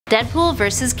Deadpool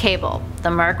vs. Cable.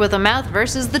 The Merc with a mouth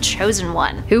versus the Chosen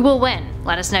One. Who will win?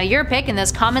 Let us know your pick in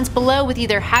those comments below with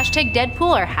either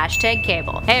 #Deadpool or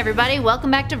 #Cable. Hey everybody,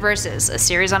 welcome back to Versus, a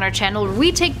series on our channel where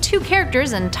we take two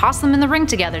characters and toss them in the ring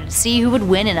together to see who would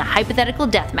win in a hypothetical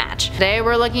deathmatch. Today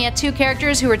we're looking at two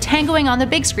characters who are tangoing on the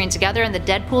big screen together in the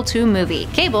Deadpool 2 movie,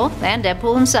 Cable and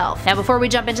Deadpool himself. Now before we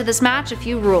jump into this match, a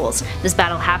few rules. This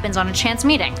battle happens on a chance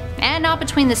meeting, and not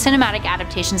between the cinematic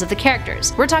adaptations of the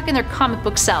characters. We're talking their comic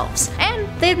book selves, and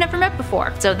they've never met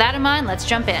before. So with that in mind, let's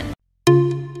jump in.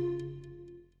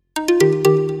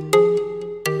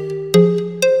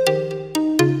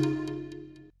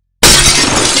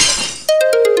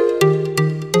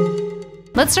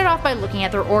 Let's start off by looking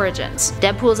at their origins.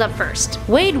 Deadpool's up first.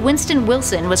 Wade Winston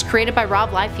Wilson was created by Rob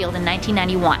Liefeld in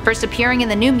 1991, first appearing in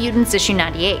the New Mutants issue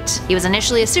 98. He was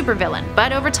initially a supervillain,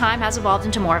 but over time has evolved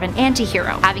into more of an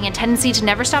anti-hero. Having a tendency to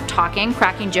never stop talking,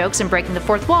 cracking jokes, and breaking the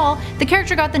fourth wall, the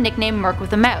character got the nickname Merc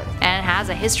with a mouth, and has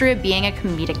a history of being a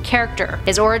comedic character.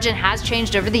 His origin has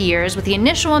changed over the years, with the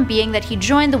initial one being that he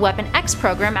joined the Weapon X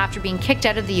program after being kicked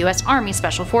out of the US Army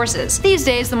Special Forces. These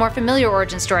days, the more familiar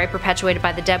origin story perpetuated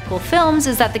by the Deadpool films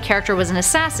is that the character was an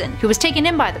assassin who was taken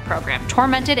in by the program,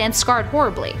 tormented and scarred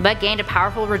horribly, but gained a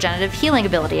powerful regenerative healing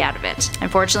ability out of it.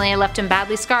 Unfortunately, it left him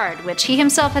badly scarred, which he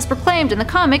himself has proclaimed in the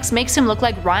comics makes him look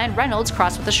like Ryan Reynolds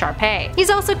crossed with a Shar-Pei. He's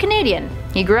also Canadian.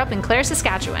 He grew up in Clare,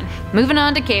 Saskatchewan. Moving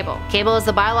on to Cable. Cable is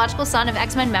the biological son of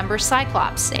X-Men member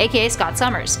Cyclops, aka Scott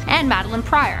Summers, and Madeline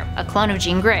Pryor, a clone of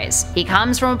Jean Grey's. He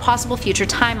comes from a possible future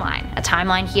timeline, a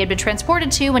timeline he had been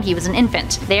transported to when he was an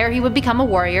infant. There he would become a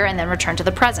warrior and then return to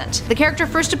the present. The character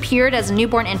first appeared as a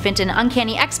newborn infant in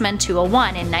Uncanny X-Men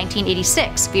 201 in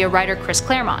 1986 via writer Chris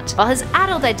Claremont, while his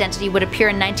adult identity would appear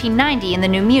in 1990 in the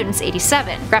New Mutants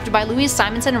 87, crafted by Louise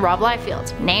Simonson and Rob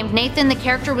Liefeld. Named Nathan, the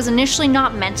character was initially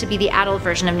not meant to be the adult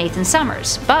version of Nathan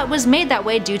Summers, but was made that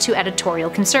way due to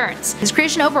editorial concerns. His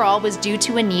creation overall was due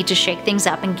to a need to shake things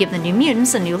up and give the New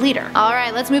Mutants a new leader.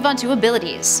 Alright, let's move on to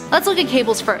abilities. Let's look at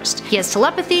Cable's first. He has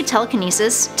telepathy,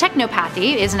 telekinesis,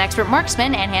 technopathy, is an expert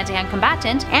marksman and hand-to-hand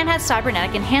combatant, and has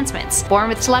cybernetic enhancements. Born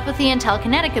with telepathy and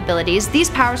telekinetic abilities, these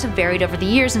powers have varied over the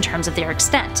years in terms of their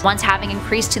extent, once having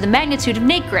increased to the magnitude of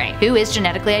Nate Gray, who is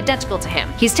genetically identical to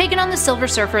him. He's taken on the Silver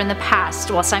Surfer in the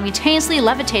past, while simultaneously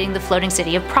levitating the floating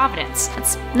city of Providence.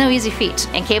 That's no easy feat.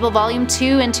 In Cable Volume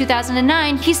 2 in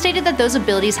 2009, he stated that those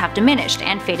abilities have diminished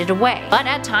and faded away, but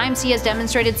at times he has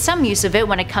demonstrated some use of it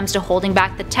when it comes to holding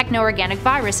back the techno-organic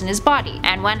virus in his body,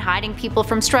 and when hiding people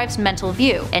from Stripe's mental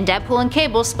view. In Deadpool and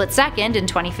Cable Split Second in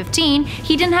 2015,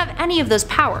 he didn't have any of those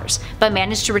powers, but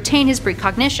managed to retain his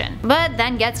precognition, but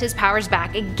then gets his powers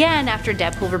back again after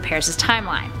Deadpool repairs his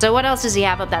timeline. So what else does he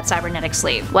have up that cybernetic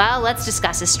sleeve? Well, let's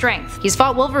discuss his strength. He's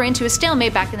fought Wolverine to a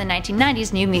stalemate back in the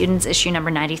 1990s New Mutants issue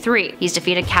number 93. He's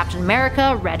defeated Captain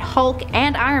America, Red Hulk,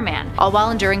 and Iron Man, all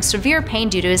while enduring severe pain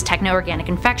due to his techno-organic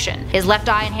infection. His left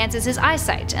eye enhances his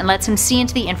eyesight and lets him see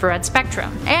into the infrared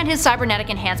spectrum, and his cybernetic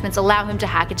enhancements allow him to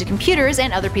hack into computers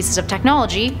and other pieces of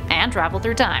technology and travel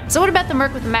through time. So what about the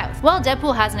Merc with a mouth? Well,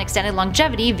 Deadpool has an extended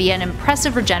longevity via an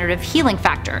impressive regenerative healing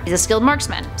factor. He's a skilled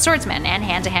marksman, swordsman, and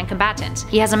hand-to-hand combatant.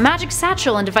 He has a magic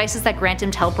satchel and devices that grant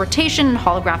him teleportation and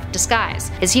holographic disguise.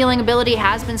 His healing ability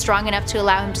has been strong enough to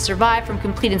allow him to survive from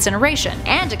complete incineration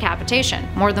and decapitation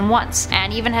more than once,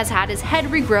 and even has had his head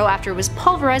regrow after it was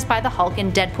pulverized by the Hulk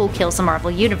in Deadpool Kills the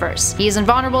Marvel Universe. He is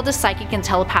invulnerable to psychic and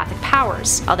telepathic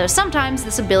powers, although sometimes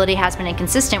this ability has been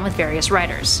inconsistent with various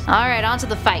writers. Alright, on to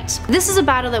the fight. This is a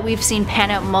battle that we've seen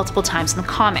pan out multiple times in the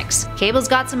comics. Cable's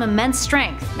got some immense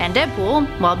strength, and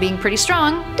Deadpool, while being pretty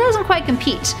strong, doesn't quite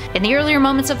compete. In the earlier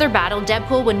moments of their battle,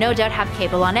 Deadpool would no doubt have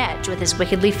Cable on edge with his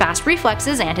wickedly fast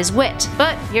reflexes and his wit.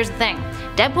 But here's the thing.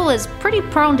 Deadpool is pretty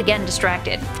prone to getting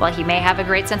distracted. While he may have a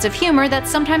great sense of humor, that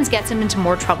sometimes gets him into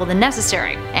more trouble than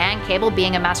necessary, and Cable,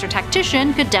 being a master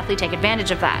tactician, could definitely take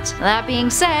advantage of that. That being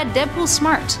said, Deadpool's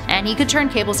smart, and he could turn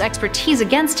Cable's expertise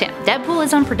against him. Deadpool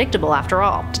is unpredictable after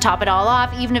all. To top it all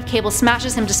off, even if Cable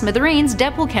smashes him to smithereens,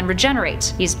 Deadpool can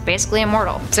regenerate. He's basically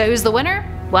immortal. So who's the winner?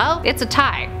 Well, it's a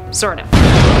tie. Sort of.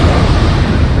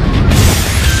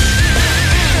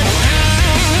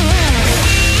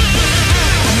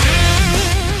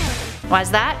 Why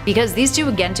is that? Because these two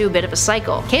would get into a bit of a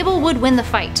cycle. Cable would win the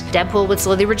fight, Deadpool would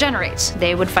slowly regenerate,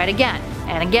 they would fight again,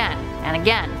 and again, and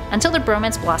again. until their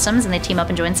bromance blossoms and they team up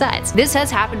and join sides. This has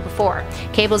happened before.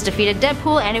 Cable's defeated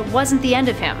Deadpool and it wasn't the end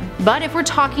of him. But if we're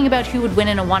talking about who would win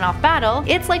in a one-off battle,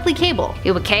 it's likely Cable.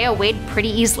 He would KO Wade pretty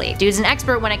easily. Dude's an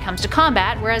expert when it comes to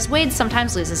combat, whereas Wade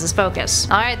sometimes loses his focus.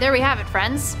 Alright, there we have it,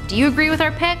 friends. Do you agree with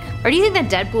our pick? Or do you think that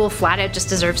Deadpool flat out just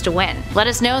deserves to win? Let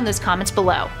us know in those comments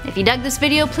below. If you dug this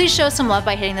video, please show some love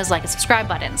by hitting those like and subscribe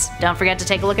buttons. Don't forget to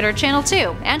take a look at our channel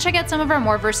too, and check out some of our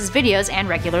More Versus videos and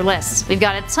regular lists. We've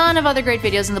got a ton of other great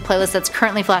videos in the playlist that's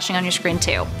currently flashing on your screen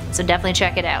too, so definitely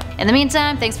check it out. In the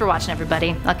meantime, thanks for watching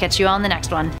everybody. I'll catch you all in the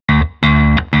next one.